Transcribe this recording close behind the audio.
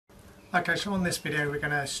Okay, so on this video we're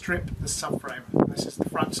going to strip the subframe. This is the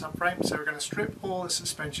front subframe, so we're going to strip all the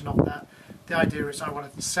suspension off that. The idea is I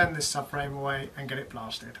want to send this subframe away and get it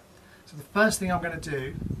blasted. So the first thing I'm going to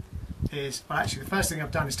do is, well actually the first thing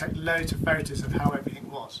I've done is take loads of photos of how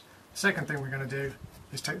everything was. The second thing we're going to do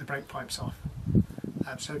is take the brake pipes off.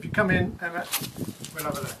 So if you come in, Emma, we'll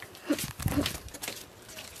have a look.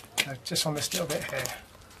 So just on this little bit here.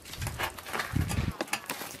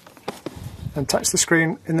 And touch the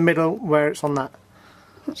screen in the middle where it's on that,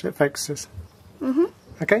 so it focuses.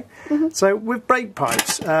 Okay? So with brake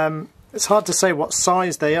pipes, it's hard to say what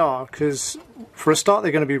size they are, because for a start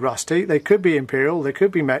they're going to be rusty. They could be imperial, they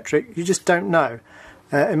could be metric, you just don't know.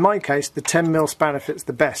 In my case, the 10mm spanner fits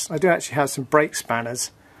the best. I do actually have some brake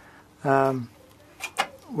spanners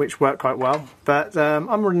which work quite well, but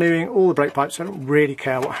I'm renewing all the brake pipes, so I don't really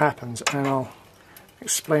care what happens, and I'll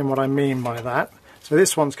explain what I mean by that. So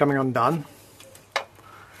this one's coming undone.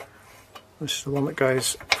 This is the one that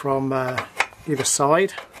goes from either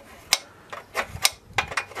side.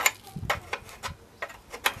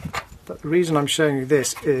 But the reason I'm showing you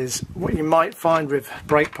this is what you might find with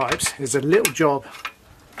brake pipes is a little job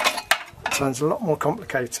sounds a lot more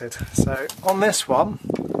complicated. So on this one,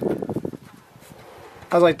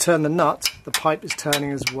 as I turn the nut, the pipe is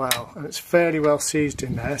turning as well, and it's fairly well seized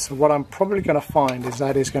in there. So what I'm probably going to find is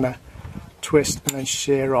that is going to twist and then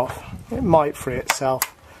shear off. It might free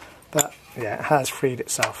itself, but yeah, it has freed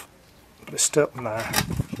itself, but it's still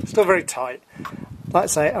still very tight. Like I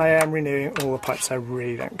say, I am renewing all the pipes, so I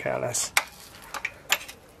really don't care less.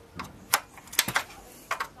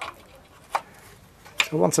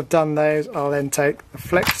 So once I've done those, I'll then take the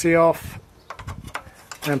flexi off,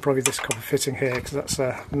 and probably this copper fitting here, because that's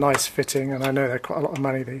a nice fitting, and I know they're quite a lot of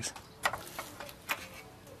money, these.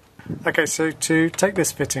 Okay, so to take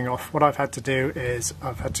this fitting off, what I've had to do is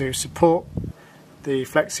I've had to support the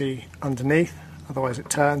flexi underneath, otherwise it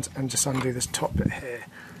turns, and just undo this top bit here.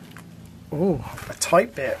 Oh, a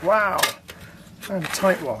tight bit, wow! Found a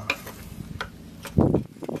tight one.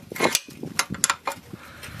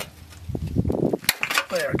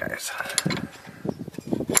 There it goes.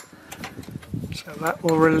 So that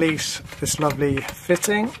will release this lovely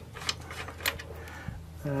fitting,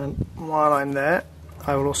 and while I'm there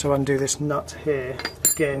I will also undo this nut here.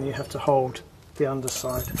 Again, you have to hold the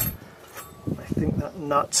underside. I think that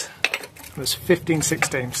nut was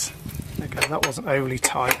 15/16. Okay, that wasn't overly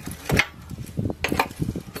tight.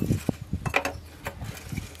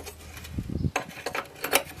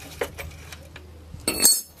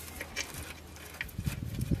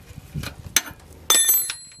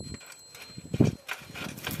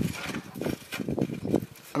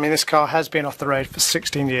 I mean, this car has been off the road for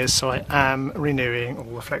 16 years, so I am renewing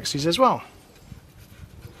all the flexis as well.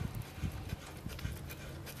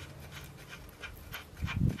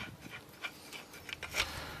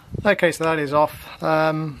 Okay, so that is off.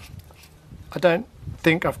 I don't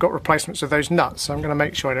think I've got replacements of those nuts, so I'm going to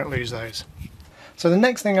make sure I don't lose those. So the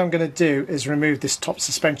next thing I'm going to do is remove this top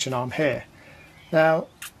suspension arm here. Now,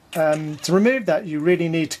 to remove that, you really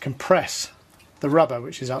need to compress the rubber,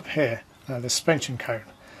 which is up here, the suspension cone.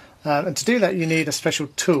 And to do that, you need a special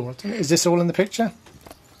tool. Is this all in the picture?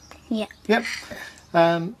 Yeah. Yep.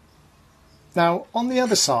 Now, on the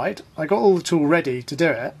other side, I got all the tool ready to do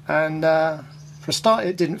it, and for a start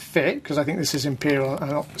it didn't fit, because I think this is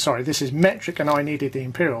imperial, sorry, this is metric and I needed the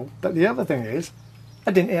imperial. But the other thing is, I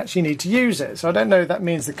didn't actually need to use it. So I don't know if that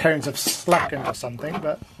means the cones have slackened or something,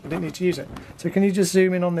 but I didn't need to use it. So can you just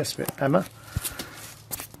zoom in on this bit, Emma?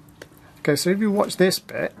 Okay, so if you watch this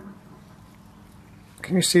bit,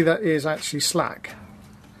 can you see that is actually slack?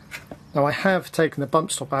 Now I have taken the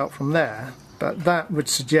bump stop out from there, but that would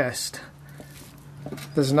suggest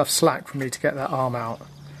there's enough slack for me to get that arm out.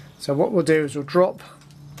 So what we'll do is we'll drop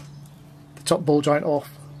the top ball joint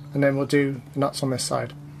off, and then we'll do the nuts on this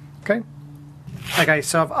side. Okay? Okay,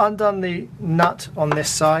 so I've undone the nut on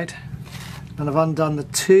this side, and I've undone the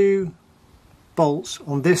two bolts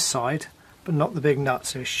on this side, but not the big nut,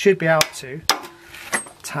 so you should be able to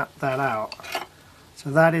tap that out.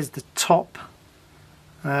 So that is the top,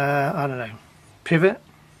 I don't know, pivot.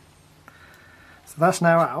 So that's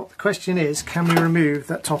now out. The question is, can we remove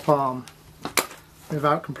that top arm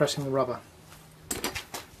without compressing the rubber?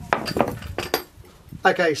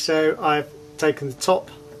 Okay, so I've taken the top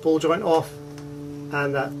ball joint off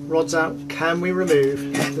and that rod's out. Can we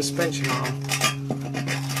remove the suspension arm?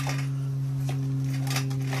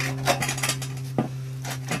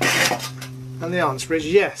 And the answer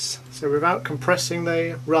is yes. So without compressing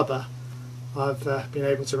the rubber, I've been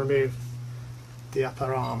able to remove the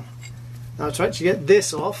upper arm. Now, to actually get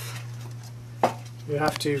this off, you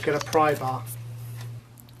have to get a pry bar.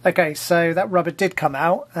 Okay, so that rubber did come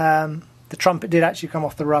out. The trumpet did actually come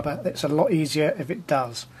off the rubber. It's a lot easier if it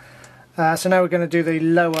does. So now we're going to do the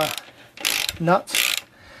lower nut,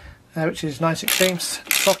 which is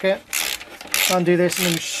 9/16 socket. Undo this and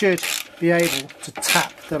then we should be able to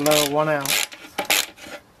tap the lower one out.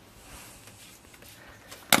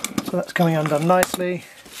 So that's coming undone nicely.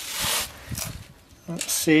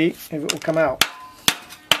 Let's see if it will come out.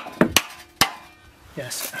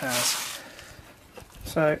 Yes, it has.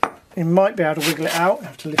 So you might be able to wiggle it out. I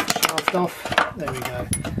have to lift the shaft off. There we go.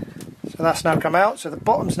 So that's now come out. So the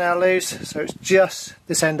bottom's now loose. So it's just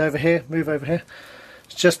this end over here. Move over here.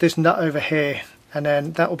 It's just this nut over here, and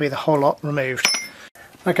then that will be the whole lot removed.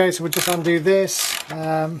 Okay, so we'll just undo this.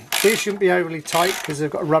 These shouldn't be overly tight because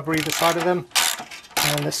they've got a rubber either side of them,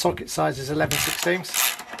 and the socket size is 11/16.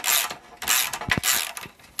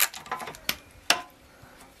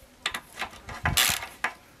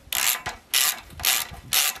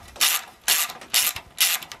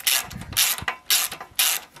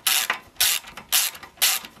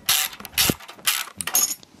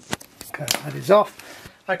 That is off.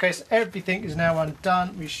 Okay, so everything is now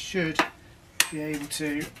undone. We should be able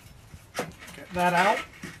to get that out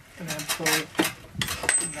and then pull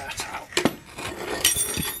that out.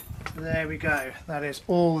 There we go. That is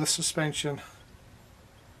all the suspension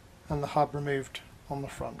and the hub removed on the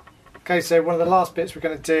front. Okay, so one of the last bits we're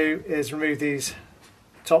going to do is remove these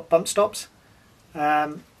top bump stops.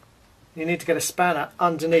 You need to get a spanner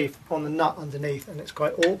underneath, on the nut underneath, and it's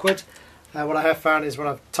quite awkward. What I have found is when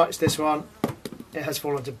I've touched this one, it has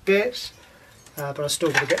fallen to bits, but I'm still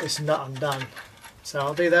going to get this nut undone. So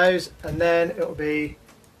I'll do those, and then it will be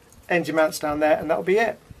engine mounts down there, and that'll be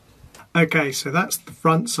it. Okay, so that's the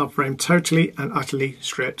front subframe totally and utterly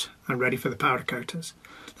stripped and ready for the powder coaters.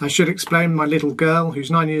 I should explain, my little girl,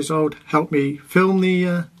 who's 9 years old, helped me film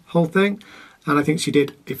the whole thing, and I think she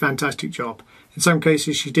did a fantastic job. In some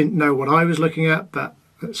cases she didn't know what I was looking at, but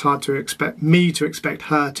it's hard to expect me to expect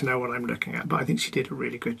her to know what I'm looking at, but I think she did a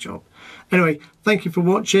really good job. Anyway, thank you for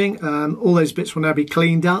watching. All those bits will now be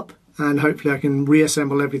cleaned up, and hopefully I can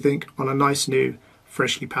reassemble everything on a nice new,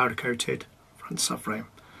 freshly powder coated front subframe.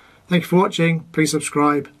 Thank you for watching. Please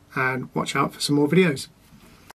subscribe and watch out for some more videos.